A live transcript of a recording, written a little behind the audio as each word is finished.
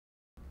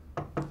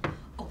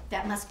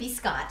that must be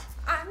Scott.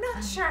 I'm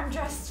not sure I'm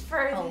dressed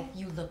for... Oh,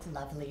 you look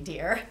lovely,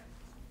 dear.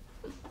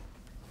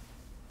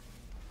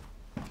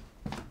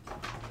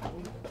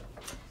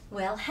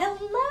 Well,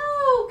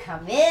 hello.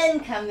 Come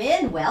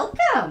in,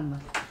 welcome.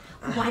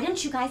 Why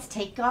don't you guys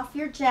take off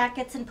your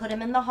jackets and put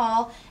them in the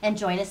hall and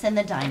join us in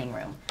the dining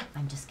room?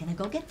 I'm just gonna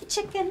go get the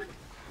chicken.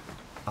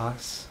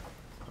 Us?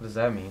 What does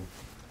that mean?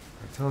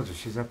 I told you,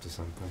 she's up to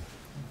something.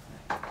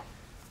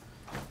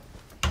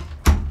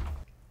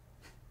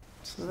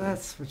 So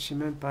that's what she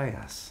meant by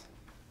us.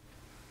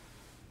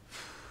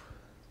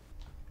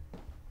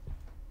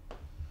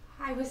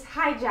 I was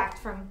hijacked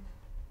from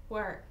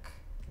work.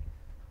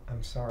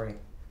 I'm sorry.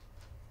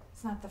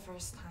 It's not the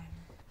first time.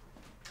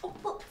 Oh,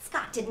 well,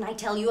 Scott, didn't I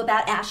tell you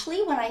about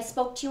Ashley when I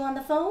spoke to you on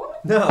the phone?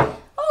 No.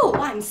 Oh,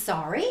 I'm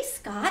sorry,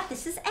 Scott.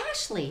 This is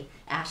Ashley.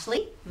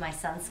 Ashley, my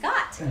son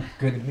Scott.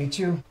 Good to meet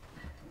you.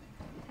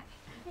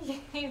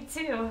 You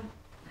too.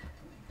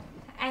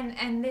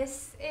 And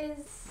this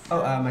is...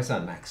 Oh, my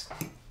son, Max.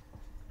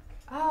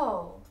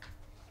 Oh,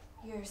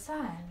 your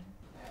son.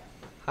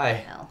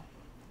 Hi. Well,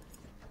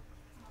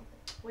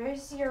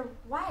 Where's your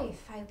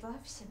wife? I'd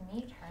love to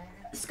meet her.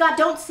 Scott,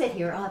 don't sit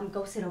here.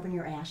 Go sit over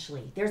near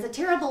Ashley. There's a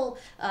terrible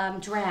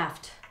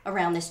draft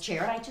around this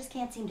chair, and I just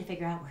can't seem to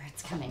figure out where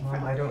it's coming Mom,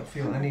 from. I don't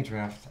feel any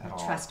draft at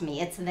all. Trust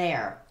me, it's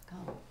there.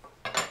 Go.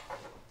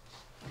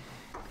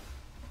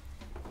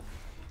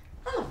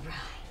 All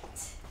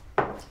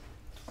right.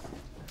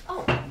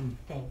 Oh,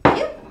 thank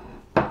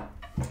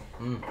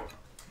you.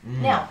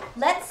 Now,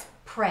 let's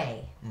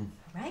pray. All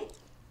right?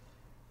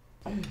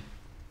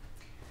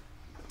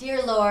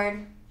 Dear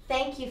Lord,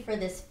 thank you for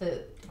this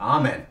food.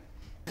 Amen.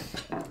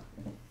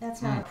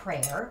 That's not a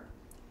prayer.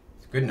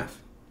 It's good enough.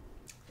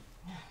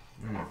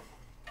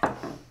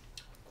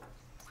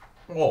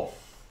 Oh.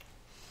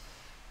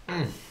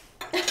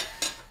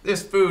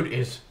 This food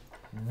is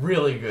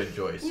really good,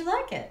 Joyce. You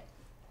like it?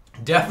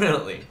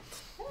 Definitely.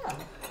 Yeah.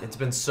 It's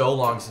been so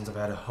long since I've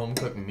had a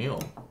home-cooked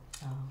meal.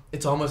 Oh.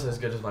 It's almost as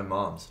good as my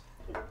mom's.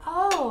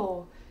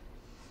 Oh,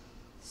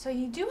 so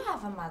you do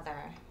have a mother.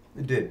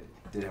 I did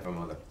have a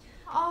mother.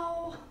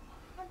 Oh,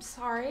 I'm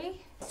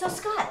sorry. So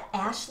Scott,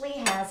 Ashley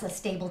has a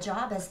stable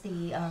job as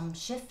the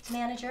shift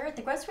manager at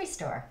the grocery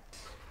store.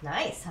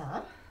 Nice,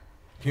 huh?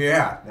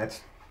 Yeah,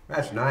 that's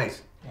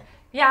nice.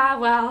 Yeah,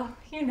 well,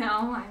 you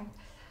know, I'm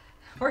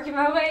working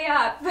my way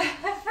up.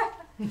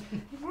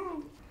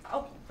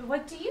 Oh,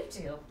 what do you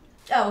do?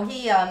 Oh,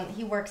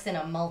 he works in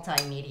a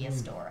multimedia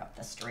store up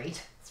the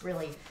street. It's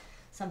really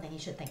something he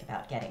should think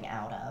about getting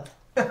out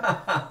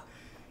of.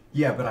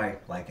 Yeah, but I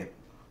like it.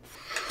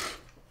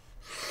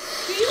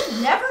 Do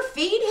you never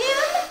feed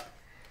him?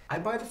 I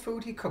buy the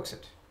food, he cooks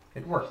it.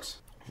 It works.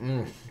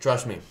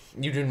 Trust me,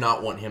 you do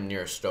not want him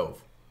near a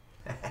stove.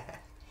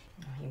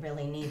 He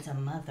really needs a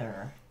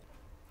mother.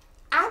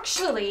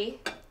 Actually,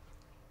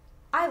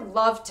 I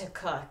love to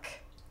cook,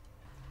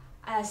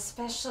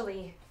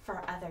 especially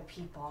for other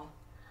people.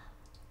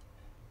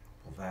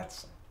 Well,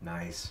 that's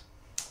nice.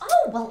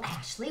 Oh, well,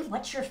 Ashley,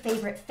 what's your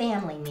favorite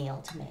family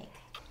meal to make?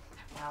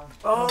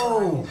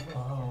 Well,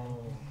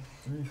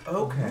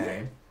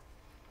 Okay.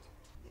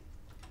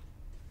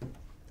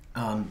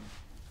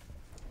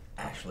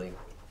 Ashley,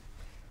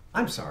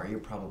 I'm sorry, you're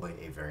probably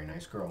a very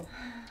nice girl,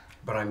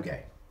 but I'm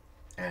gay.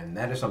 And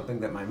that is something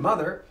that my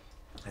mother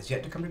has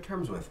yet to come to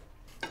terms with.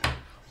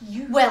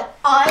 Well,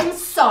 I'm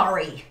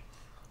sorry.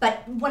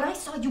 But when I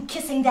saw you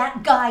kissing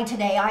that guy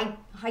today, I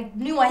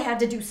knew I had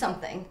to do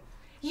something.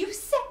 you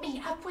set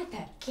me up with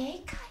a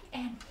gay guy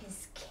and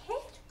his kid?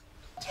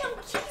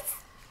 Dude, he's...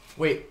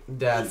 Wait,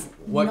 Dad, He's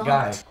what not-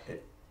 guy?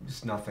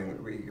 It's nothing.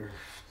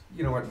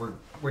 You know what?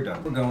 We're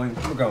done. We're going.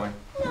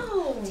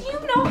 No. Do you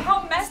know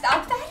how messed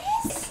up that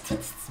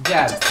is?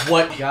 Dad,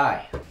 what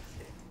guy?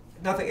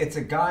 Nothing. It's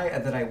a guy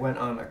that I went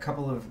on a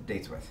couple of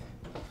dates with.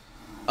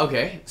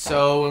 Okay,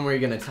 so when were you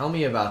gonna tell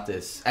me about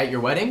this? At your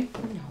wedding?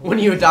 When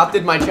you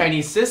adopted my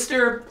Chinese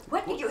sister?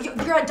 What?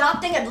 You're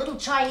adopting a little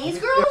Chinese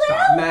girl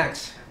Stop, now?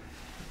 Max.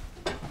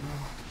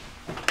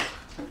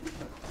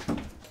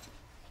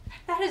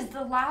 That is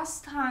the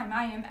last time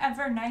I am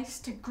ever nice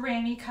to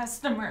granny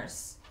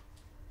customers.